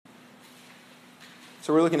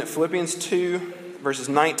So we're looking at Philippians 2, verses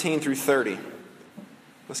 19 through 30.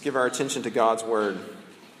 Let's give our attention to God's word.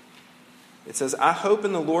 It says, I hope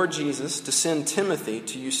in the Lord Jesus to send Timothy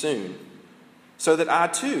to you soon, so that I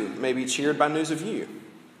too may be cheered by news of you.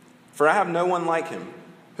 For I have no one like him,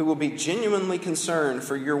 who will be genuinely concerned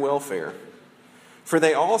for your welfare. For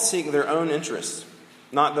they all seek their own interests,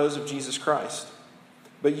 not those of Jesus Christ.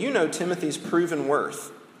 But you know Timothy's proven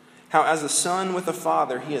worth, how as a son with a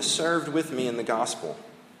father he has served with me in the gospel.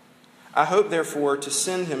 I hope, therefore, to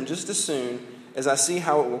send him just as soon as I see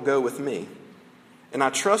how it will go with me. And I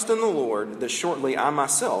trust in the Lord that shortly I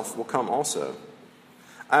myself will come also.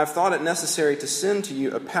 I have thought it necessary to send to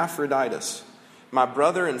you Epaphroditus, my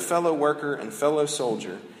brother and fellow worker and fellow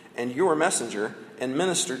soldier, and your messenger and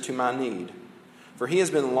minister to my need. For he has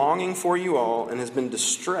been longing for you all and has been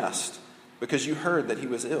distressed because you heard that he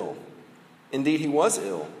was ill. Indeed, he was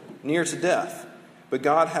ill, near to death, but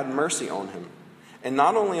God had mercy on him. And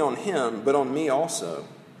not only on him, but on me also,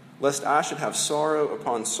 lest I should have sorrow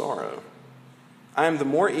upon sorrow. I am the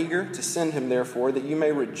more eager to send him, therefore, that you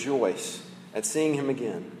may rejoice at seeing him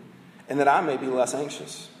again, and that I may be less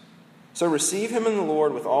anxious. So receive him in the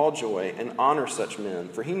Lord with all joy and honor such men,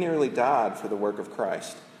 for he nearly died for the work of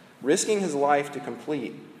Christ, risking his life to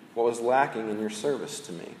complete what was lacking in your service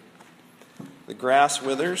to me. The grass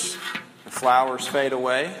withers, the flowers fade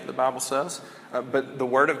away, the Bible says, but the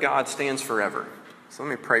word of God stands forever. So let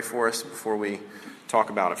me pray for us before we talk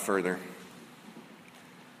about it further.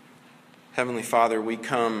 Heavenly Father, we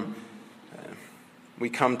come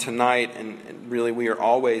tonight, and really we are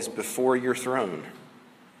always before your throne.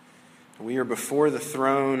 We are before the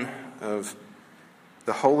throne of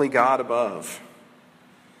the holy God above.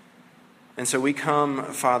 And so we come,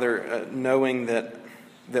 Father, knowing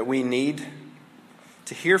that we need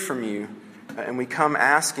to hear from you. And we come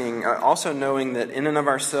asking, also knowing that in and of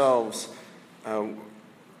ourselves,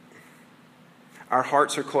 our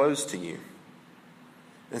hearts are closed to you.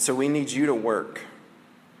 And so we need you to work.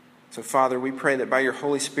 So, Father, we pray that by your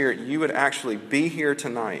Holy Spirit, you would actually be here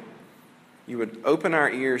tonight. You would open our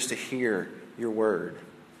ears to hear your word,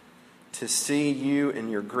 to see you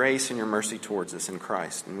and your grace and your mercy towards us in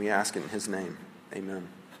Christ. And we ask it in his name. Amen.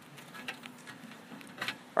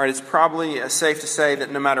 All right, it's probably safe to say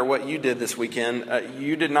that no matter what you did this weekend,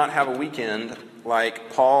 you did not have a weekend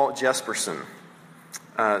like Paul Jesperson.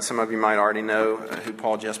 Some of you might already know who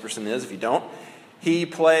Paul Jesperson is. If you don't, he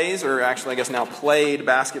plays, or actually I guess now played,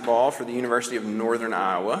 basketball for the University of Northern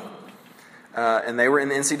Iowa. And they were in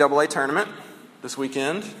the NCAA tournament this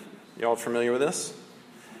weekend. Y'all familiar with this?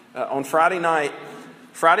 On Friday night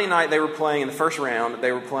they were playing in the first round.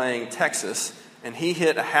 They were playing Texas, and he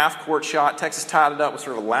hit a half-court shot. Texas tied it up with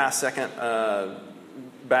sort of a last-second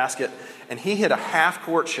basket, and he hit a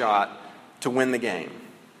half-court shot to win the game.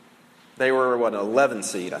 They were, an 11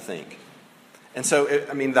 seed, I think. And so,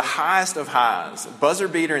 the highest of highs, buzzer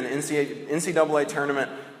beater in the NCAA tournament,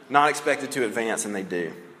 not expected to advance, and they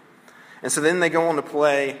do. And so then they go on to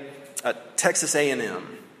play Texas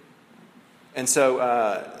A&M. And so,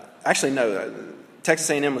 Texas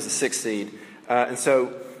A&M was the 6th seed. And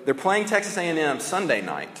so they're playing Texas A&M Sunday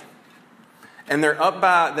night. And they're up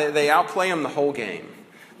by, they outplay them the whole game.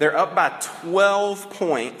 They're up by 12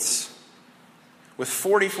 points with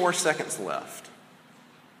 44 seconds left.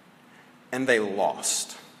 And they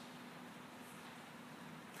lost.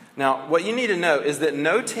 Now, what you need to know is that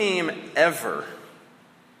no team ever,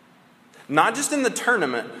 not just in the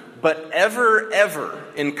tournament, but ever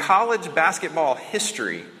in college basketball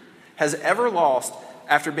history, has ever lost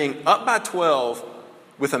after being up by 12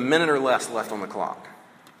 with a minute or less left on the clock.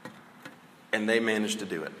 And they managed to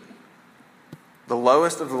do it. The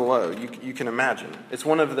lowest of the low, you can imagine. It's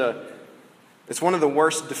one of the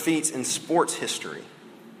worst defeats in sports history.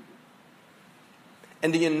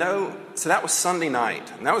 And do you know, so that was Sunday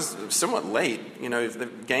night, and that was somewhat late. If the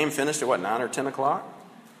game finished at 9 or 10 o'clock?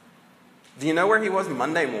 Do you know where he was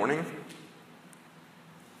Monday morning?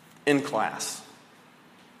 In class.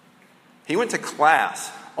 He went to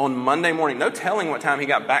class on Monday morning. No telling what time he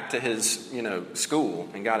got back to his, school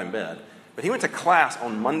and got in bed. But he went to class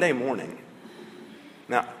on Monday morning.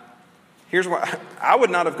 Now, here's why. I would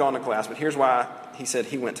not have gone to class, but here's why he said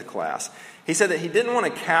he went to class. He said that he didn't want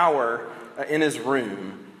to cower in his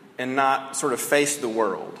room and not sort of face the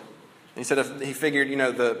world. He said he figured,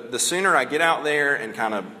 the sooner I get out there and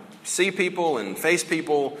kind of see people and face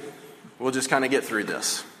people, we'll just kind of get through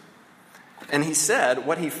this. And he said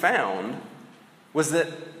what he found was that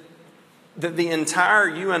the entire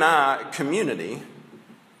UNI community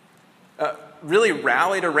really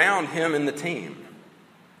rallied around him and the team.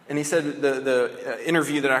 And he said the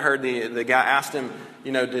interview that I heard, the guy asked him,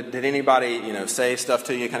 did anybody, say stuff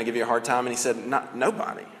to you, kind of give you a hard time? And he said,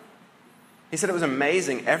 nobody. He said it was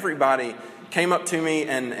amazing. Everybody came up to me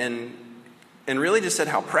and really just said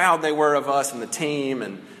how proud they were of us and the team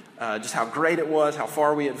and just how great it was, how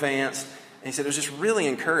far we advanced. And he said it was just really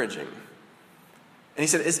encouraging. And he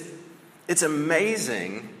said it's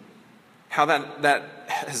amazing how that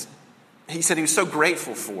has. He said he was so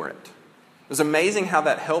grateful for it. It was amazing how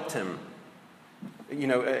that helped him, in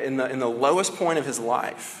the lowest point of his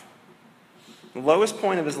life. The lowest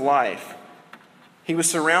point of his life, he was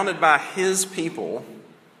surrounded by his people,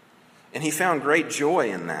 and he found great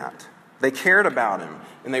joy in that. They cared about him,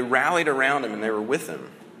 and they rallied around him, and they were with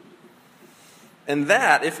him. And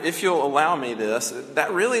that, if you'll allow me this,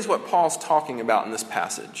 that really is what Paul's talking about in this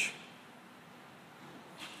passage.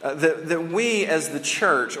 That we as the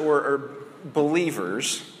church or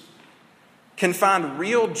believers can find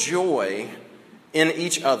real joy in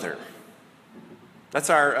each other. That's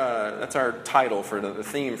our title for the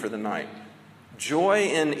theme for the night. Joy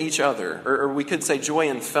in each other, or we could say joy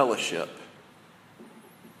in fellowship.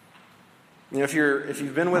 If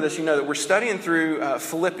you've been with us, you know that we're studying through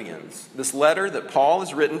Philippians, this letter that Paul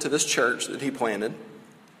has written to this church that he planted.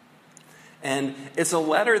 And it's a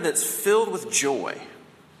letter that's filled with joy.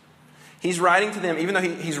 He's writing to them, even though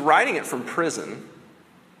he's writing it from prison,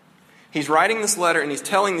 he's writing this letter and he's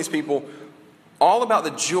telling these people all about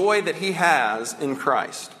the joy that he has in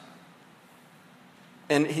Christ.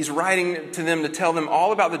 And he's writing to them to tell them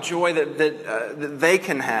all about the joy that they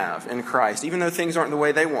can have in Christ, even though things aren't the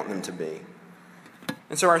way they want them to be.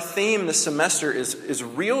 And so our theme this semester is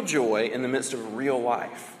real joy in the midst of real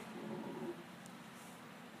life.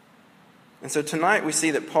 And so tonight we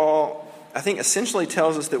see that Paul, I think, essentially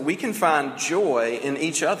tells us that we can find joy in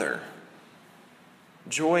each other.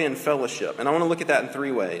 Joy in fellowship. And I want to look at that in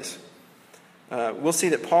three ways. We'll see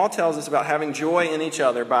that Paul tells us about having joy in each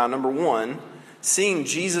other by, number one, seeing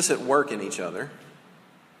Jesus at work in each other.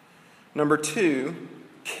 Number two,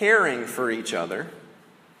 caring for each other.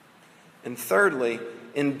 And thirdly,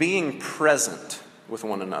 in being present with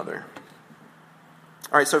one another.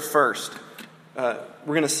 All right, so first, we're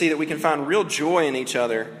going to see that we can find real joy in each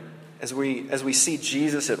other as we see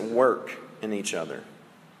Jesus at work in each other.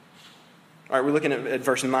 All right, we're looking at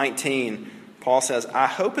verse 19. Paul says, I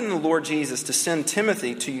hope in the Lord Jesus to send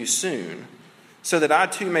Timothy to you soon, so that I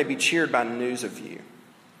too may be cheered by news of you.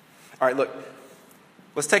 All right, look,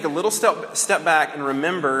 let's take a little step back and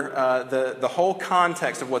remember the whole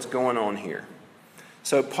context of what's going on here.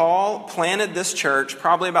 So Paul planted this church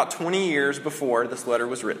probably about 20 years before this letter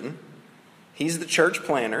was written. He's the church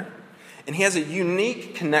planner, and he has a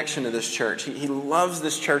unique connection to this church. He loves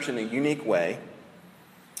this church in a unique way.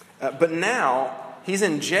 But now he's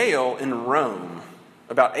in jail in Rome,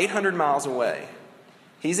 about 800 miles away.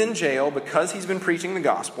 He's in jail because he's been preaching the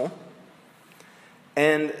gospel.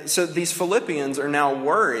 And so these Philippians are now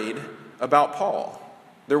worried about Paul.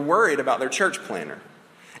 They're worried about their church planner.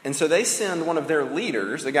 And so they send one of their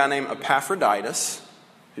leaders, a guy named Epaphroditus,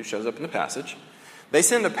 who shows up in the passage. They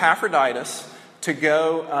send Epaphroditus to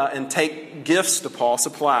go and take gifts to Paul,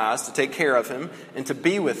 supplies, to take care of him, and to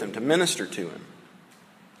be with him, to minister to him.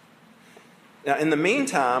 Now, in the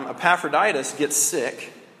meantime, Epaphroditus gets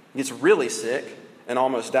sick, gets really sick, and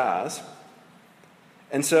almost dies.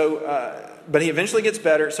 And so, but he eventually gets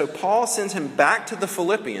better. So Paul sends him back to the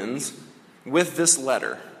Philippians with this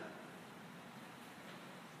letter.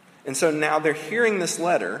 And so now they're hearing this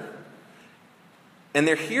letter, and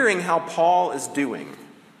they're hearing how Paul is doing.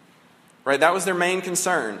 Right? That was their main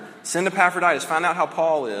concern. Send Epaphroditus, find out how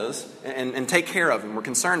Paul is, and take care of him. We're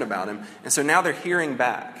concerned about him. And so now they're hearing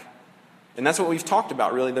back. And that's what we've talked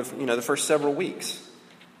about, really, the first several weeks.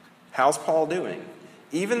 How's Paul doing?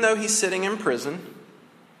 Even though he's sitting in prison,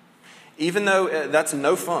 even though that's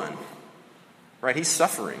no fun, right? He's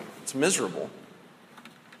suffering. It's miserable.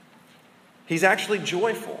 He's actually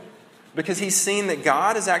joyful because he's seen that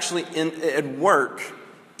God is actually at work,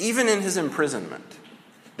 even in his imprisonment.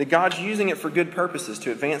 That God's using it for good purposes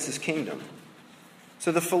to advance his kingdom.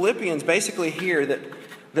 So the Philippians basically hear that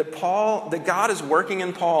God is working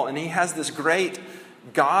in Paul, and he has this great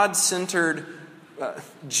God-centered,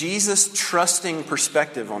 Jesus-trusting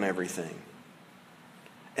perspective on everything.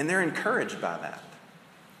 And they're encouraged by that.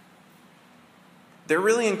 They're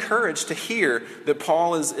really encouraged to hear that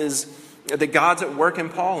Paul that God's at work in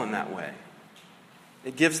Paul in that way.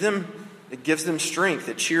 It gives them strength.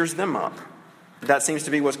 It cheers them up. That seems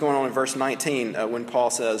to be what's going on in verse 19 when Paul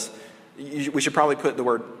says, we should probably put the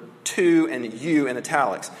word to and you in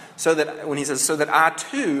italics. So that when he says, so that I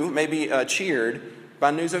too may be cheered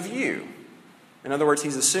by news of you. In other words,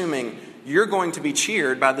 he's assuming you're going to be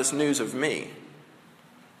cheered by this news of me.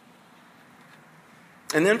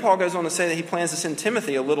 And then Paul goes on to say that he plans to send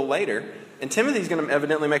Timothy a little later. And Timothy's going to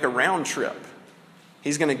evidently make a round trip.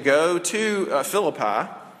 He's going to go to Philippi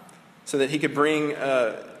so that he could bring,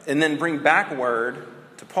 and then bring back word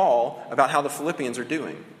to Paul about how the Philippians are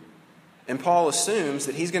doing. And Paul assumes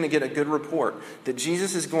that he's going to get a good report, that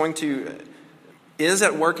Jesus is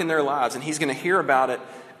at work in their lives, and he's going to hear about it,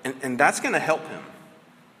 and that's going to help him.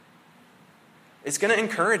 It's going to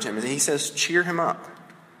encourage him. He says, cheer him up.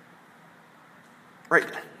 Right?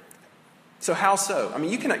 So how so? I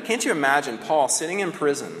mean, can't you imagine Paul sitting in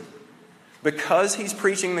prison because he's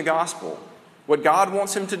preaching the gospel, what God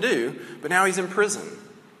wants him to do, but now he's in prison.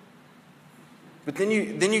 But then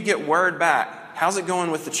you get word back. How's it going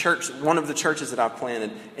with the church, one of the churches that I've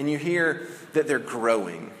planted? And you hear that they're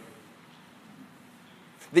growing.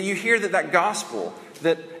 That you hear that gospel,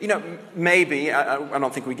 that, maybe, I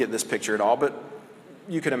don't think we get this picture at all, but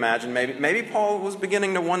you could imagine maybe Paul was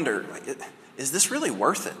beginning to wonder, is this really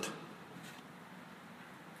worth it?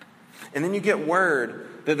 And then you get word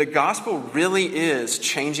that the gospel really is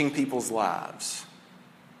changing people's lives.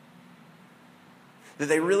 That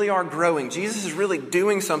they really are growing. Jesus is really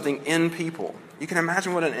doing something in people. You can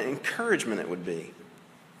imagine what an encouragement it would be.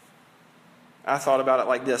 I thought about it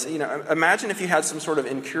like this. Imagine if you had some sort of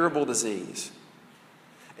incurable disease,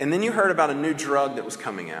 and then you heard about a new drug that was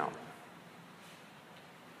coming out.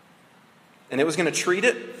 And it was going to treat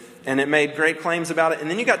it, and it made great claims about it. And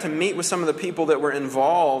then you got to meet with some of the people that were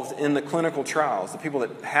involved in the clinical trials, the people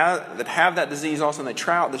that have that disease also, and they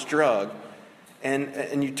try out this drug.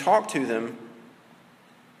 And you talk to them,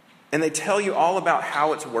 and they tell you all about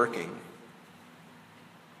how it's working.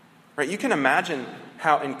 Right? You can imagine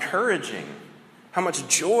how encouraging, how much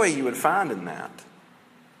joy you would find in that.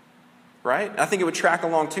 Right? I think it would track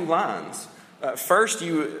along two lines. First,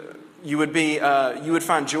 you would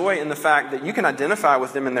find joy in the fact that you can identify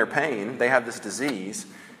with them in their pain. They have this disease.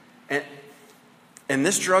 And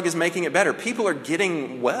this drug is making it better. People are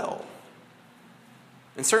getting well.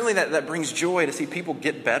 And certainly that brings joy to see people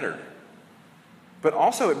get better. But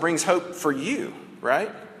also it brings hope for you,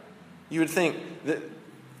 right? You would think that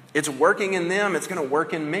it's working in them, it's going to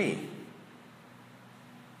work in me.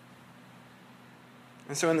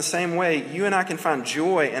 And so in the same way, you and I can find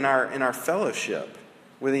joy in our fellowship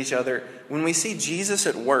with each other when we see Jesus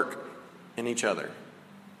at work in each other.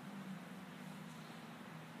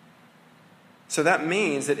 So that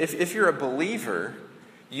means that if you're a believer,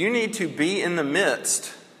 you need to be in the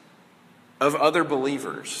midst of other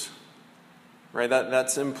believers. Right?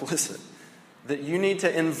 That's implicit. That you need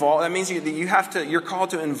to involve, that means that you're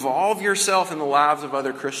called to involve yourself in the lives of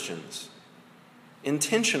other Christians.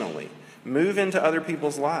 Intentionally. Move into other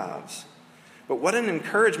people's lives. But what an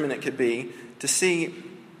encouragement it could be to see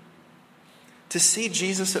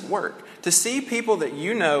Jesus at work. To see people that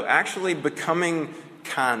you know actually becoming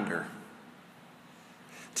kinder.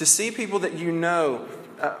 To see people that you know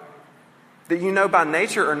by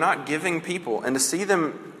nature are not giving people, and to see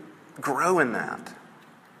them grow in that.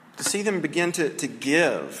 To see them begin to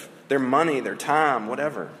give their money, their time,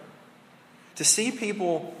 whatever. To see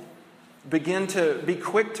people begin to be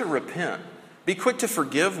quick to repent. Be quick to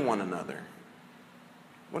forgive one another.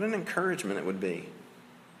 What an encouragement it would be.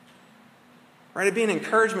 Right? It'd be an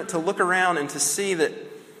encouragement to look around and to see that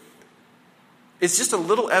it's just a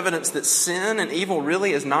little evidence that sin and evil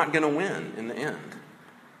really is not going to win in the end.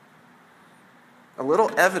 A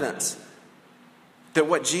little evidence that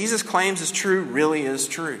what Jesus claims is true really is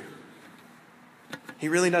true. He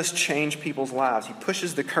really does change people's lives. He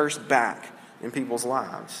pushes the curse back in people's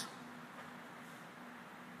lives.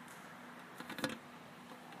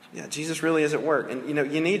 Yeah, Jesus really is at work. And,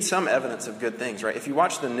 you need some evidence of good things, right? If you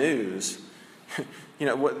watch the news,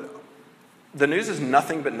 the news is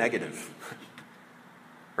nothing but negative,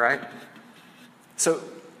 right? So,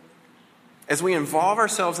 as we involve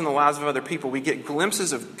ourselves in the lives of other people, we get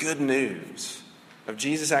glimpses of good news, of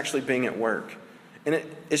Jesus actually being at work. And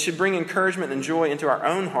it should bring encouragement and joy into our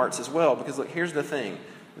own hearts as well. Because look, here's the thing.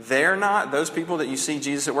 Those people that you see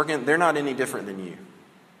Jesus at work in, they're not any different than you.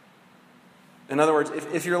 In other words,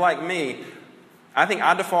 if you're like me, I think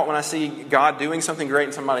I default when I see God doing something great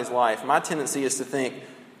in somebody's life. My tendency is to think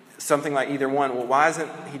something like either one, well, why isn't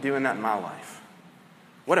he doing that in my life?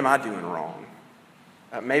 What am I doing wrong?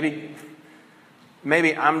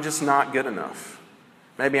 Maybe I'm just not good enough.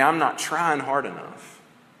 Maybe I'm not trying hard enough.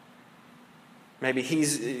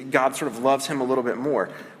 Maybe God sort of loves him a little bit more.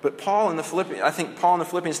 But Paul in the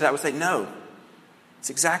Philippians to that would say, no, it's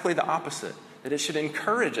exactly the opposite. That it should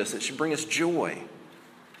encourage us. It should bring us joy.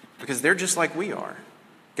 Because they're just like we are.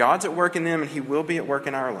 God's at work in them, and he will be at work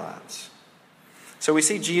in our lives. So we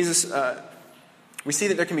see Jesus, we see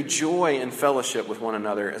that there can be joy in fellowship with one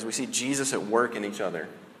another as we see Jesus at work in each other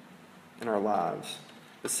in our lives.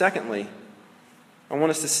 But secondly, I want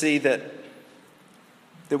us to see that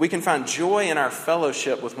we can find joy in our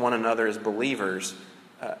fellowship with one another as believers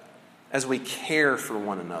as we care for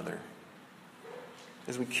one another.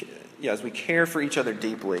 As we care for each other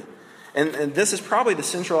deeply. And this is probably the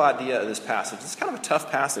central idea of this passage. It's kind of a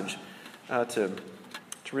tough passage to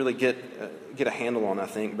really get a handle on, I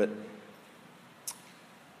think.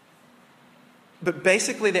 But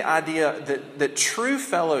basically the idea that true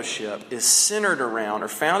fellowship is centered around or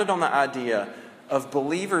founded on the idea of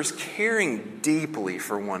believers caring deeply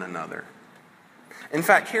for one another. In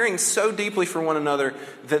fact, caring so deeply for one another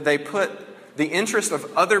that they put the interest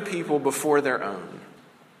of other people before their own.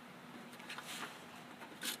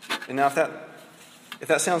 And now if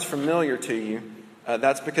that sounds familiar to you,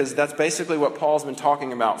 that's because that's basically what Paul's been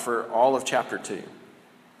talking about for all of chapter 2.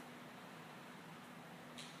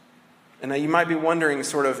 And now you might be wondering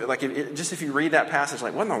sort of, like, if you read that passage,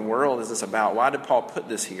 like, what in the world is this about? Why did Paul put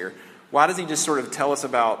this here? Why does he just sort of tell us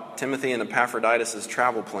about Timothy and Epaphroditus'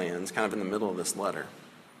 travel plans kind of in the middle of this letter?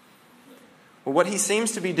 Well, what he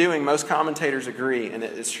seems to be doing, most commentators agree, and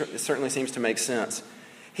it certainly seems to make sense.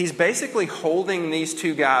 He's basically holding these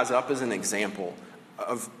two guys up as an example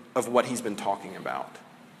of what he's been talking about.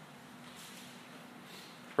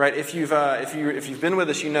 Right? If you've been with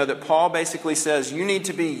us, you know that Paul basically says you need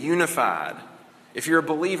to be unified. If you're a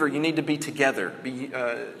believer, you need to be together, be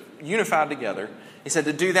unified together. He said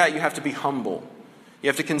to do that, you have to be humble. You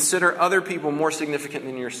have to consider other people more significant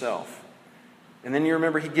than yourself. And then you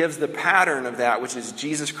remember he gives the pattern of that, which is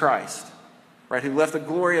Jesus Christ, right? Who left the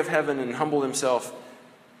glory of heaven and humbled himself,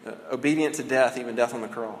 obedient to death, even death on the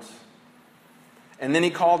cross. And then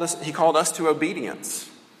he called us to obedience,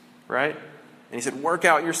 right? And he said, work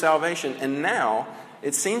out your salvation. And now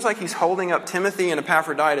it seems like he's holding up Timothy and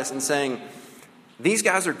Epaphroditus and saying, these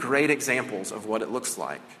guys are great examples of what it looks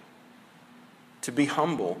like to be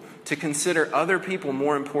humble, to consider other people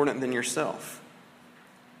more important than yourself.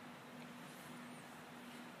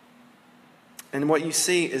 And what you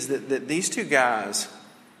see is that these two guys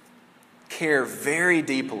care very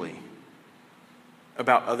deeply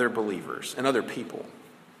about other believers and other people.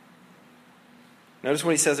 Notice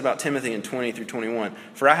what he says about Timothy in 20 through 21.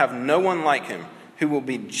 For I have no one like him who will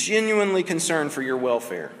be genuinely concerned for your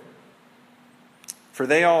welfare. For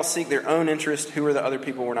they all seek their own interest. Who are the other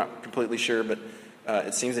people? We're not completely sure, but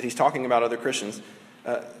it seems that he's talking about other Christians.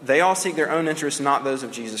 They all seek their own interests, not those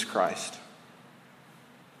of Jesus Christ.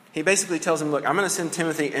 He basically tells them, look, I'm going to send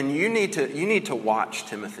Timothy, and you need to watch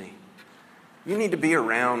Timothy. You need to be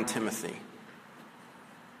around Timothy.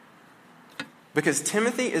 Because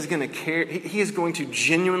Timothy is going to care, he is going to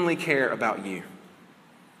genuinely care about you.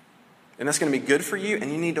 And that's going to be good for you, and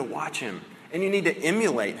you need to watch him. And you need to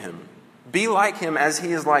emulate him. Be like him as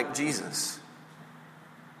he is like Jesus.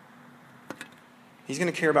 He's going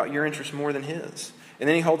to care about your interests more than his. And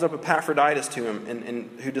then he holds up Epaphroditus to him,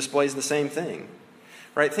 and who displays the same thing.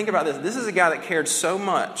 Right? Think about this. This is a guy that cared so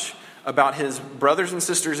much about his brothers and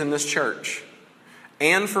sisters in this church,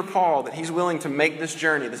 and for Paul, that he's willing to make this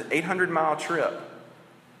journey, this 800-mile trip.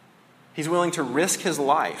 He's willing to risk his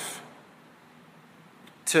life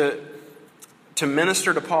to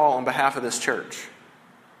minister to Paul on behalf of this church.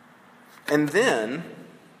 And then,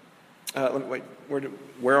 wait,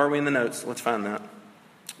 where are we in the notes? Let's find that.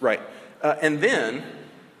 Right. And then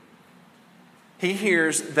he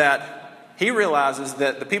realizes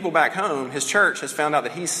that the people back home, his church, has found out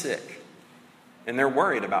that he's sick. And they're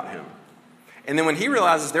worried about him. And then when he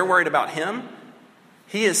realizes they're worried about him,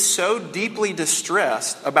 he is so deeply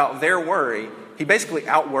distressed about their worry, he basically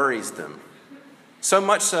outworries them. So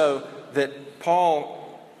much so that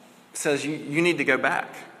Paul says, you need to go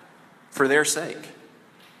back for their sake,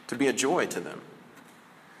 to be a joy to them.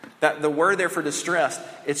 That the word there for distressed,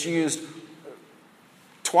 it's used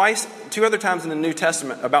two other times in the New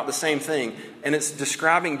Testament about the same thing. And it's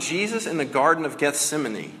describing Jesus in the Garden of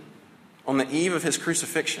Gethsemane on the eve of his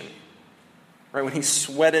crucifixion. Right, when he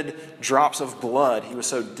sweated drops of blood, he was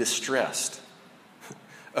so distressed.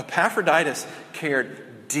 Epaphroditus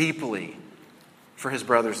cared deeply for his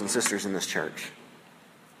brothers and sisters in this church.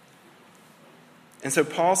 And so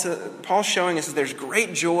Paul's showing us that there's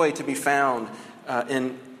great joy to be found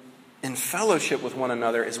in fellowship with one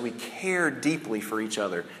another as we care deeply for each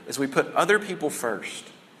other, as we put other people first.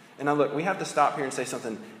 And now look, we have to stop here and say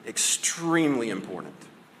something extremely important.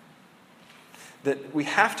 That we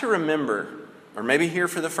have to remember, or maybe hear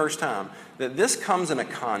for the first time, that this comes in a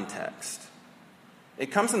context.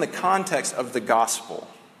 It comes in the context of the gospel.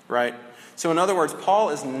 right? So in other words, Paul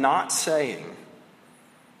is not saying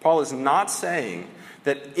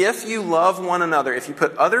that if you love one another, if you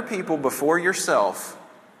put other people before yourself,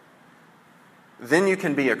 then you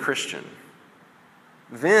can be a Christian.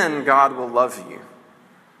 Then God will love you.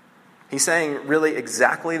 He's saying really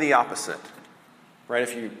exactly the opposite, right?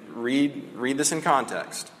 If you read this in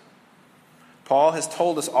context. Paul has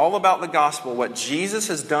told us all about the gospel, what Jesus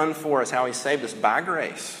has done for us, how he saved us by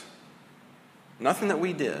grace. Nothing that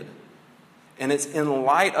we did. And it's in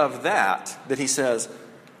light of that he says,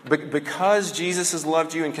 because Jesus has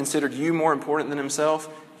loved you and considered you more important than himself,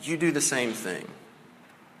 you do the same thing.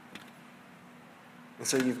 And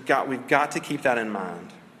so we've got to keep that in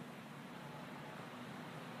mind.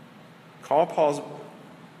 Let's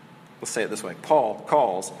say it this way. Paul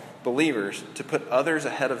calls believers to put others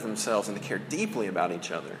ahead of themselves and to care deeply about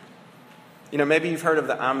each other. Maybe you've heard of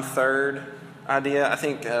the I'm third idea. I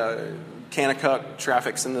think Kanakuk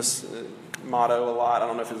traffics in this motto a lot. I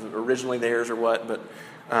don't know if it was originally theirs or what, but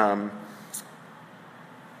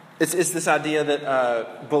it's this idea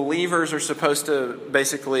that believers are supposed to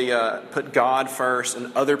basically put God first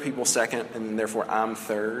and other people second, and therefore I'm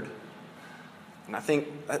third. And I think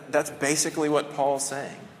that's basically what Paul's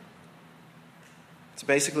saying. It's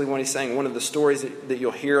basically what he's saying. One of the stories that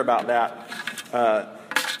you'll hear about that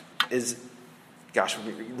is,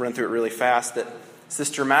 we run through it really fast, that it's this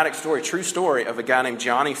dramatic story, true story of a guy named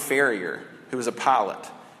Johnny Ferrier, who was a pilot.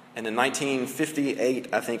 And in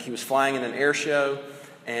 1958, I think, he was flying in an air show,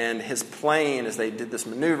 and his plane, as they did this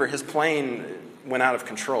maneuver, his plane went out of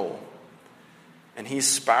control. And he's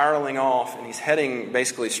spiraling off, and he's heading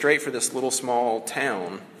basically straight for this little small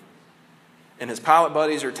town. And his pilot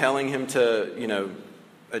buddies are telling him to,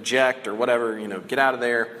 eject or whatever, get out of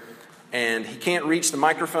there. And he can't reach the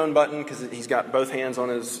microphone button because he's got both hands on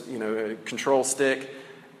his, control stick.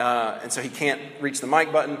 And so he can't reach the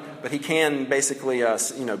mic button, but he can basically,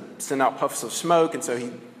 send out puffs of smoke. And so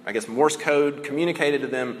he, Morse code communicated to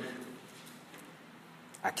them,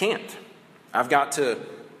 I can't. I've got to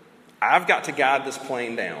guide this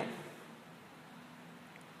plane down.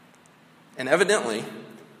 And evidently,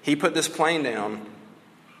 he put this plane down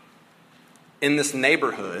in this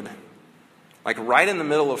neighborhood, like right in the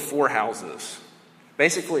middle of 4 houses.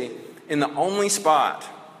 Basically, in the only spot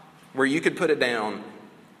where you could put it down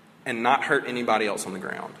and not hurt anybody else on the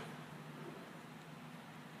ground.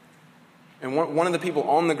 And one of the people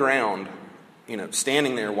on the ground,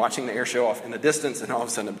 standing there watching the air show off in the distance, and all of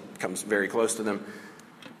a sudden it comes very close to them,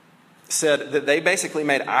 said that they basically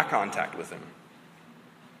made eye contact with him.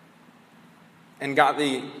 And got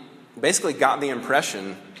the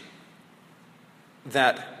impression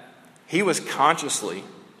that he was consciously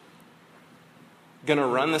going to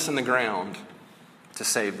run this in the ground to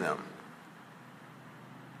save them.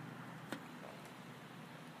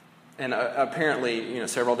 And apparently,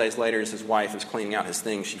 several days later, as his wife is cleaning out his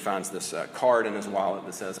things, she finds this card in his wallet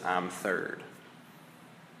that says, I'm third.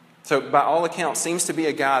 So by all accounts, seems to be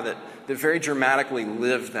a guy that very dramatically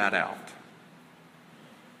lived that out.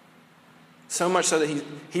 So much so that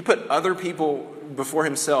he put other people before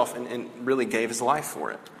himself and really gave his life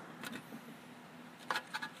for it.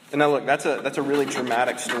 And now look, that's a really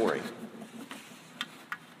dramatic story.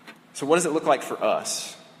 So what does it look like for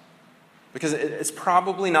us? Because it's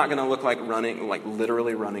probably not going to look like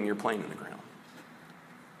literally running your plane in the ground.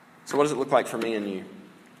 So what does it look like for me and you?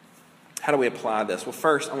 How do we apply this? Well,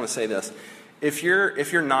 first, I want to say this. If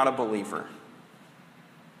you're not a believer,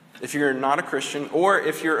 if you're not a Christian, or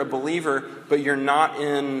if you're a believer but you're not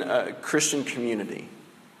in a Christian community,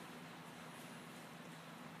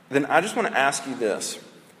 then I just want to ask you this.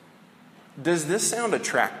 Does this sound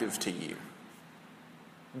attractive to you?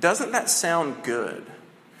 Doesn't that sound good?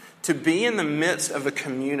 To be in the midst of a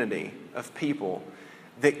community of people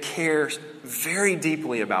that cares very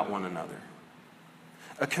deeply about one another.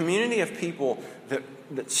 A community of people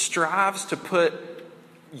that strives to put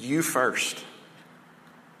you first.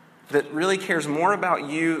 That really cares more about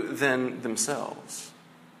you than themselves.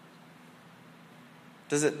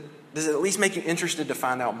 Does it at least make you interested to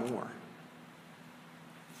find out more?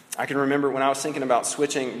 I can remember when I was thinking about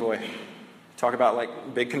switching, talk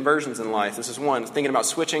about big conversions in life. This is one. Thinking about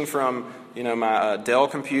switching from my Dell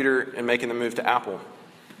computer and making the move to Apple,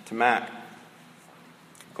 to Mac.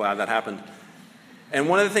 Glad that happened. And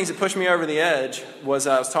one of the things that pushed me over the edge was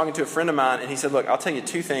I was talking to a friend of mine, and he said, look, I'll tell you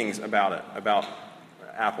 2 things about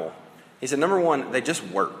Apple. He said, number 1, they just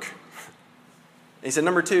work. He said,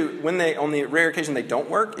 number 2, on the rare occasion they don't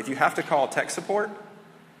work, if you have to call tech support,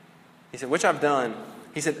 he said, which I've done,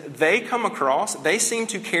 he said, they seem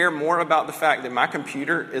to care more about the fact that my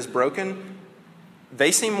computer is broken.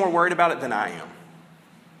 They seem more worried about it than I am.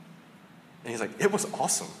 And he's like, it was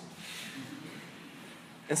awesome.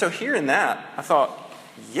 And so hearing that, I thought,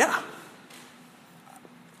 yeah,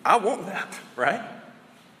 I want that, right?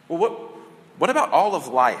 Well, what about all of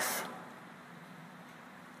life?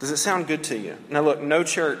 Does it sound good to you? Now look, no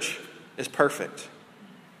church is perfect.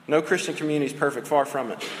 No Christian community is perfect, far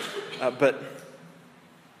from it. But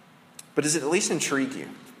does it at least intrigue you?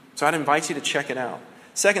 So I'd invite you to check it out.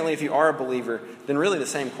 Secondly, if you are a believer, then really the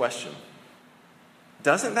same question.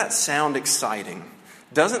 Doesn't that sound exciting?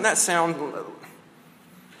 Doesn't that sound...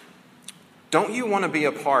 Don't you want to be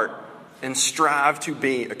a part and strive to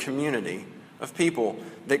be a community of people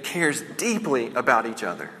that cares deeply about each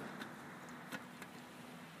other?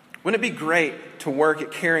 Wouldn't it be great to work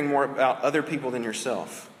at caring more about other people than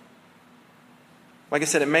yourself? Like I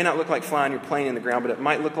said, it may not look like flying your plane in the ground, but it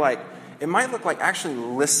might look like actually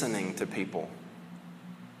listening to people.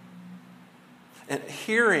 And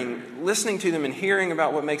listening to them and hearing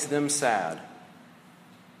about what makes them sad,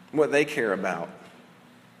 what they care about.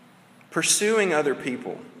 Pursuing other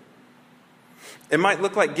people. It might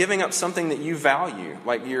look like giving up something that you value,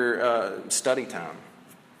 like your study time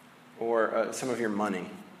or some of your money,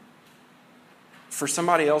 for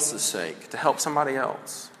somebody else's sake, to help somebody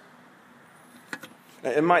else.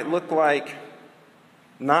 It might look like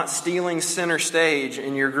not stealing center stage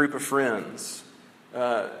in your group of friends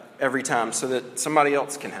every time so that somebody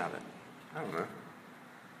else can have it. I don't know.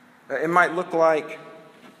 It might look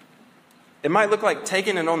like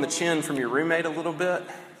taking it on the chin from your roommate a little bit,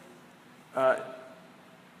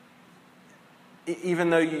 even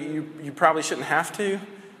though you probably shouldn't have to,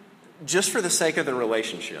 just for the sake of the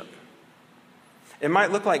relationship. It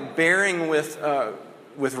might look like bearing with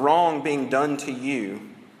wrong being done to you,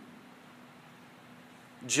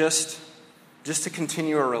 just to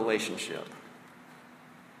continue a relationship.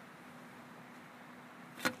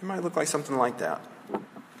 It might look like something like that,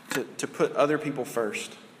 to put other people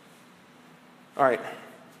first. All right,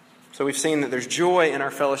 so we've seen that there's joy in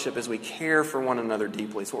our fellowship as we care for one another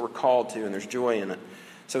deeply. It's what we're called to, and there's joy in it.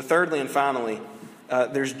 So thirdly and finally,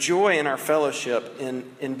 there's joy in our fellowship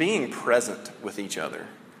in being present with each other.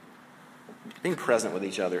 Being present with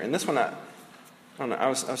each other. And this one, I don't know, I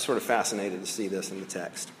was sort of fascinated to see this in the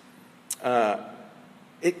text.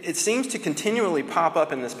 It seems to continually pop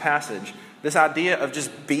up in this passage, this idea of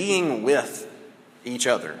just being with each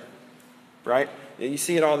other, right? You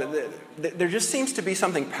see it all. There just seems to be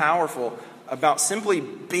something powerful about simply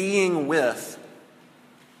being with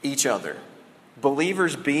each other.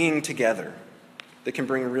 Believers being together that can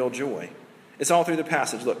bring real joy. It's all through the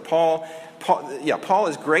passage. Look, Paul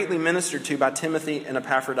is greatly ministered to by Timothy and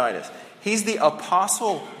Epaphroditus. He's the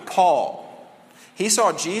Apostle Paul. He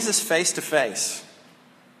saw Jesus face to face.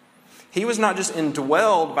 He was not just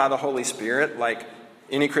indwelled by the Holy Spirit like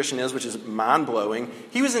any Christian is, which is mind-blowing.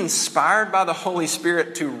 He was inspired by the Holy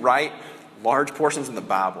Spirit to write large portions of the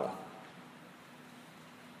Bible.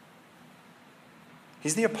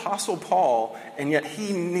 He's the Apostle Paul, and yet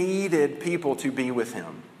he needed people to be with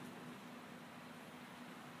him.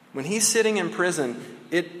 When he's sitting in prison,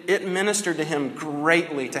 it ministered to him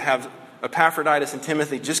greatly to have Epaphroditus and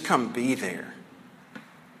Timothy just come be there.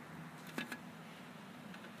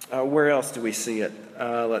 Where else do we see it?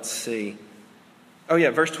 Let's see. Oh yeah,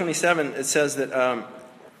 verse 27, it says that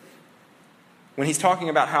when he's talking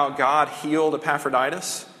about how God healed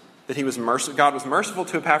Epaphroditus, that God was merciful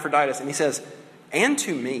to Epaphroditus, and he says, and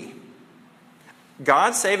to me.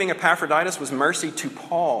 God saving Epaphroditus was mercy to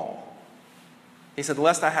Paul. He said,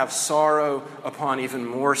 lest I have sorrow upon even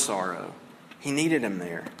more sorrow. He needed him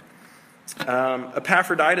there.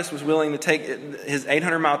 Epaphroditus was willing to take his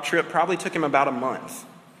 800-mile trip, probably took him about a month,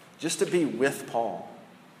 just to be with Paul.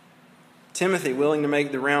 Timothy willing to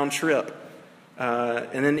make the round trip.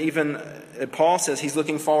 And then even Paul says he's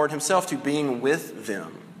looking forward himself to being with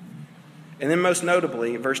them. And then most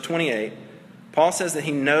notably, verse 28, Paul says that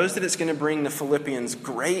he knows that it's going to bring the Philippians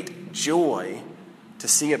great joy to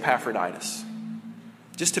see Epaphroditus.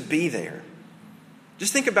 Just to be there.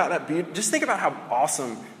 Just think about that. Just think about how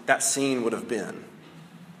awesome that scene would have been.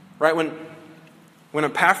 Right? When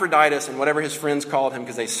Epaphroditus and whatever his friends called him,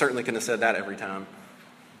 because they certainly couldn't have said that every time.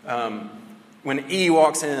 When E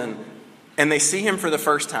walks in and they see him for the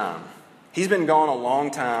first time. He's been gone a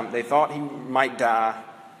long time. They thought he might die.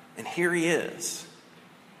 And here he is.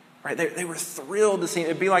 Right? They were thrilled to see him.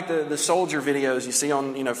 It'd be like the soldier videos you see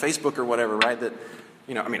on Facebook or whatever, right? That,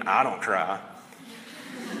 I don't cry.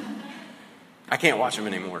 I can't watch them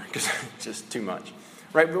anymore because it's just too much.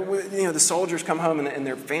 Right? But, the soldiers come home and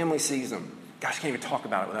their family sees them. Gosh, I can't even talk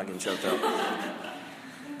about it without getting choked up.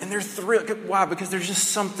 And they're thrilled. Why? Because there's just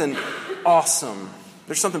something awesome.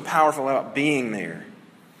 There's something powerful about being there.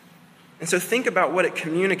 And so think about what it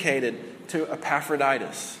communicated to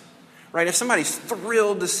Epaphroditus. Right? If somebody's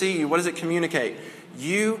thrilled to see you, what does it communicate?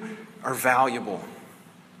 You are valuable.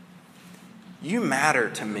 You matter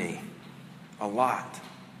to me a lot.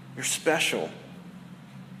 You're special.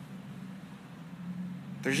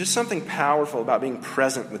 There's just something powerful about being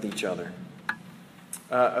present with each other.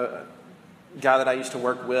 A guy that I used to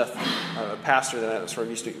work with, a pastor that I sort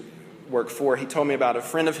of used to work for, he told me about a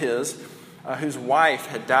friend of his whose wife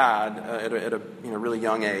had died at a really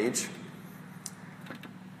young age.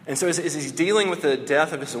 And so as he's dealing with the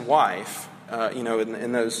death of his wife,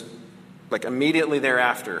 in those, like immediately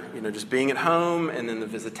thereafter, just being at home and then the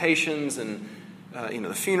visitations and,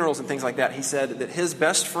 the funerals and things like that, he said that his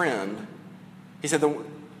best friend, he said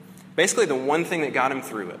basically the one thing that got him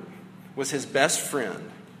through it was his best friend.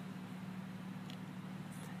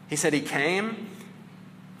 He said he came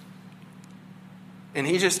and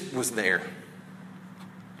he just was there.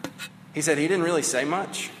 He said he didn't really say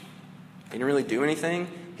much. He didn't really do anything.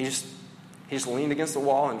 He just leaned against the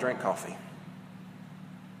wall and drank coffee.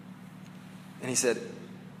 And he said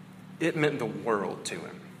it meant the world to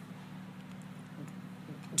him.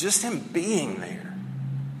 Just him being there,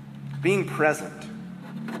 being present.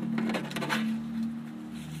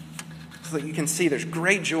 So that you can see there's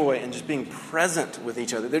great joy in just being present with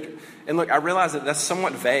each other. And look, I realize that that's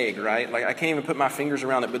somewhat vague, right? Like I can't even put my fingers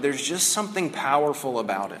around it, but there's just something powerful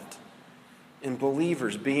about it in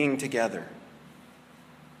believers being together.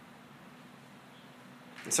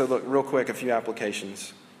 And so look, real quick, a few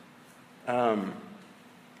applications. Now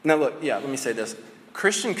look, let me say this.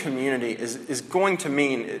 Christian community is going to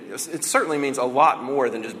mean, it certainly means a lot more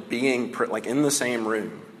than just being like in the same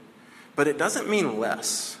room. But it doesn't mean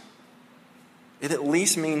less. It at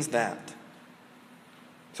least means that.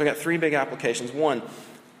 So I got 3 big applications. 1,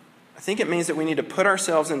 I think it means that we need to put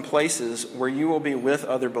ourselves in places where you will be with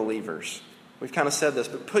other believers. We've kind of said this,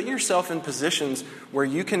 but put yourself in positions where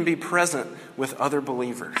you can be present with other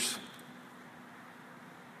believers.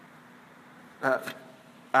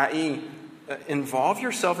 I.e., involve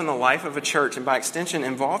yourself in the life of a church, and by extension,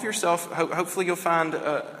 involve yourself, hopefully you'll find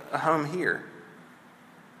a home here.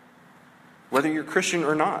 Whether you're Christian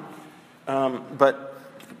or not. But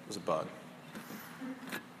it was a bug.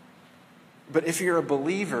 But if you're a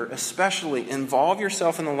believer, especially, involve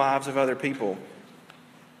yourself in the lives of other people.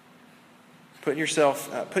 Put yourself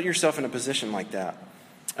in a position like that.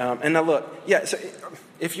 And now look, so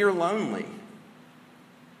if you're lonely,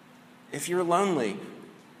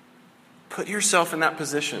 put yourself in that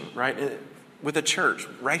position, right? With a church,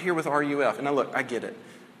 right here with RUF. And now look, I get it.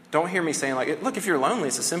 Don't hear me saying look, if you're lonely,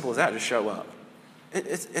 it's as simple as that, just show up.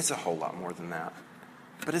 It's a whole lot more than that.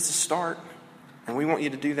 But it's a start, and we want you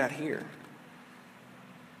to do that here.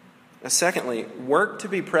 Now, secondly, work to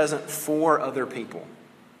be present for other people.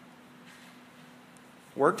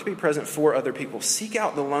 Work to be present for other people. Seek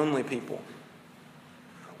out the lonely people.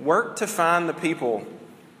 Work to find the people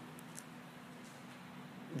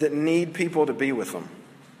that need people to be with them,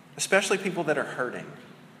 especially people that are hurting,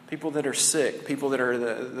 people that are sick, people that are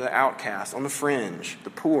the outcasts, on the fringe, the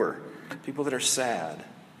poor, people that are sad.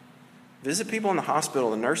 Visit people in the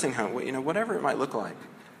hospital, the nursing home, whatever it might look like.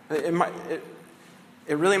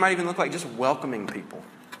 It really might even look like just welcoming people.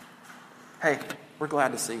 Hey, we're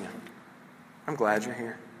glad to see you. I'm glad you're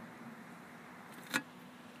here.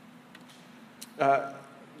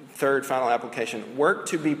 Third, final application. Work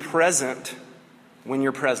to be present when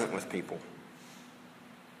you're present with people.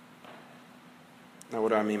 Now, what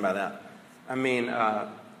do I mean by that? I mean,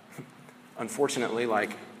 unfortunately,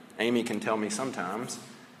 like Amy can tell me sometimes,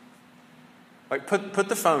 put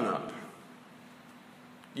the phone up.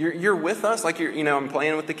 You're with us, like I'm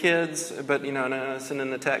playing with the kids, but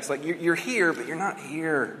sending the text. Like you're here, but you're not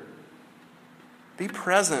here. Be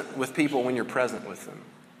present with people when you're present with them.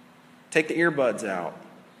 Take the earbuds out.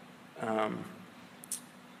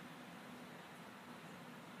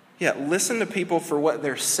 Listen to people for what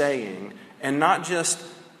they're saying, and not just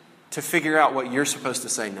to figure out what you're supposed to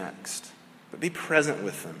say next, but be present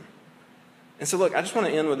with them. And so, look, I just want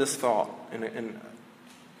to end with this thought. And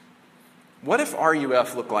what if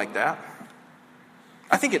RUF looked like that?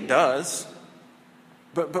 I think it does.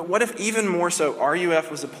 But what if even more so,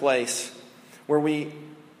 RUF was a place where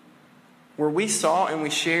we saw and we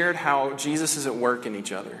shared how Jesus is at work in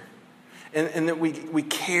each other, and that we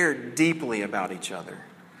cared deeply about each other,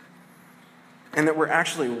 and that we're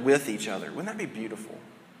actually with each other. Wouldn't that be beautiful?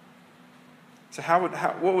 So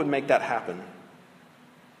what would make that happen?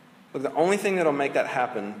 Look, the only thing that will make that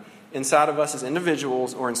happen inside of us as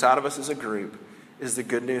individuals or inside of us as a group is the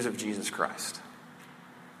good news of Jesus Christ.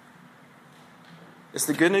 It's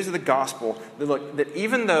the good news of the gospel that, look, that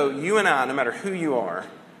even though you and I, no matter who you are,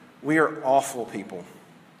 we are awful people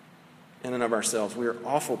in and of ourselves. We are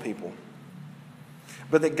awful people.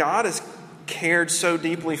 But that God has cared so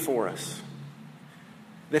deeply for us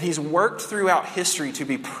that he's worked throughout history to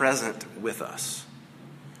be present with us.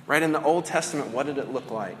 Right? In the Old Testament, what did it look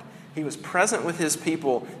like? He was present with his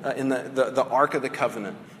people in the Ark of the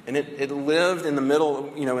Covenant. And it lived in the middle,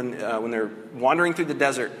 when they're wandering through the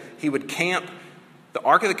desert, he would camp. The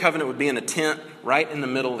Ark of the Covenant would be in a tent right in the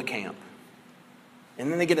middle of the camp. And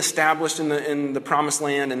then they get established in the Promised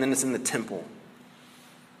Land, and then it's in the temple.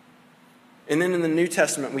 And then in the New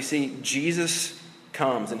Testament, we see Jesus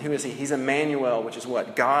comes. And who is he? He's Emmanuel, which is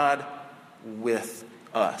what? God with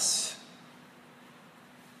us.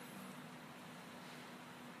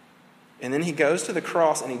 And then he goes to the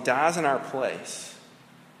cross and he dies in our place.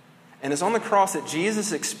 And it's on the cross that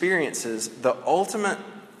Jesus experiences the ultimate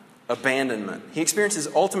abandonment. He experiences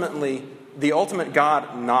ultimately the ultimate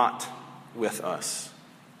God not with us.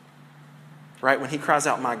 Right? When he cries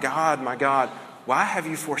out, my God, why have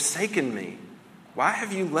you forsaken me? Why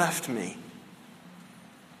have you left me?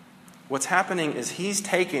 What's happening is he's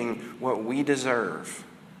taking what we deserve.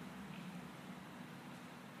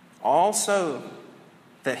 Also,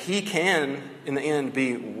 that he can, in the end,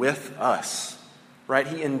 be with us. Right?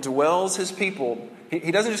 He indwells his people.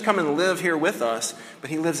 He doesn't just come and live here with us, but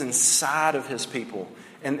he lives inside of his people.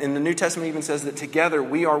 And the New Testament even says that together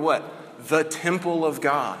we are what? The temple of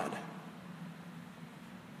God.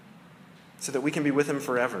 So that we can be with him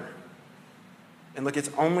forever. And look, it's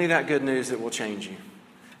only that good news that will change you.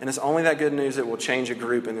 And it's only that good news that will change a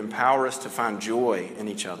group and empower us to find joy in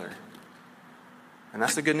each other. And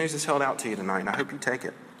that's the good news that's held out to you tonight, and I hope you take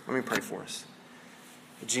it. Let me pray for us.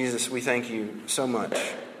 Jesus, we thank you so much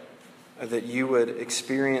that you would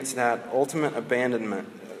experience that ultimate abandonment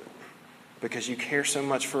because you care so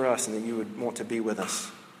much for us and that you would want to be with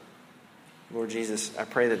us. Lord Jesus, I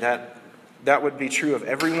pray that would be true of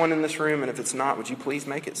everyone in this room, and if it's not, would you please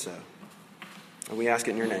make it so? And we ask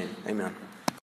it in your name. Amen.